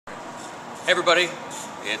Hey everybody,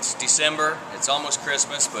 it's December, it's almost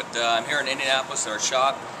Christmas, but I'm here in Indianapolis at our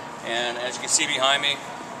shop, and as you can see behind me,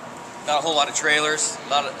 not a whole lot of trailers.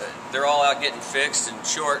 They're all out getting fixed and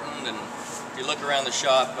shortened, and if you look around the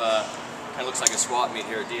shop, kind of looks like a swap meet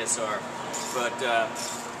here at DSR. But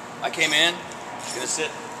I came in, going to sit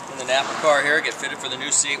in the NAPA car here, get fitted for the new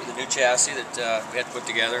seat with the new chassis that we had to put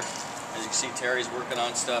together. As you can see, Terry's working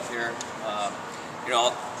on stuff here. You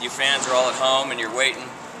know, you fans are all at home and you're waiting.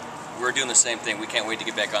 We're doing the same thing. We can't wait to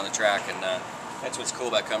get back on the track, and that's what's cool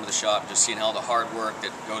about coming to the shop, just seeing all the hard work that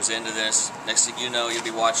goes into this. Next thing you know, you'll be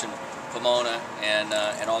watching Pomona, and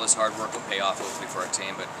all this hard work will pay off hopefully for our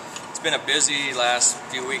team. But it's been a busy last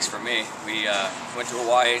few weeks for me. We went to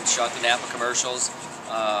Hawaii and shot the NAPA commercials,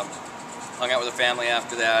 hung out with the family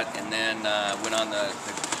after that, and then went on the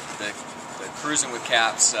Cruising with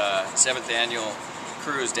Caps 7th annual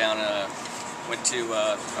cruise down. Went to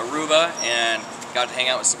Aruba and got to hang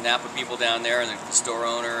out with some NAPA people down there, and the store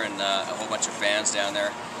owner, and a whole bunch of fans down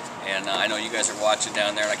there. And I know you guys are watching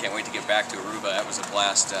down there, and I can't wait to get back to Aruba. That was a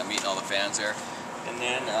blast meeting all the fans there. And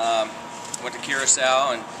then went to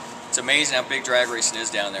Curacao, and it's amazing how big drag racing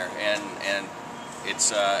is down there. And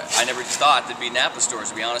it's I never thought there'd be NAPA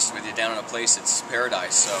stores, to be honest with you, down in a place that's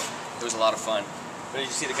paradise. So it was a lot of fun. But as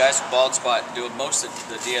you see, the guys from Bald Spot do most of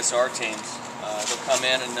the DSR teams. They'll come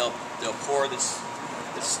in and they'll pour this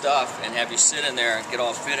stuff and have you sit in there and get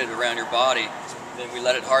all fitted around your body. Then we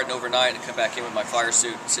let it harden overnight and come back in with my fire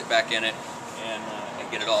suit, sit back in it,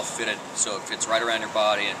 and get it all fitted so it fits right around your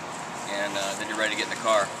body, and then you're ready to get in the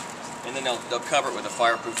car. And then they'll cover it with a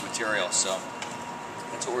fireproof material. So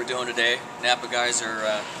that's what we're doing today. NAPA guys are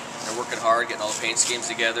they're working hard, getting all the paint schemes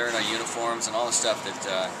together and our uniforms and all the stuff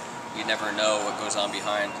that you never know what goes on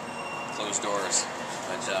behind closed doors.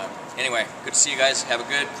 But anyway, good to see you guys. Have a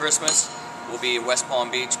good Christmas. We'll be in West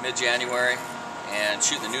Palm Beach mid-January and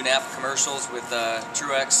shooting the new NAPA commercials with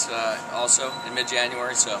Truex also in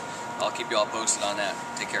mid-January, so I'll keep you all posted on that.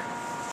 Take care.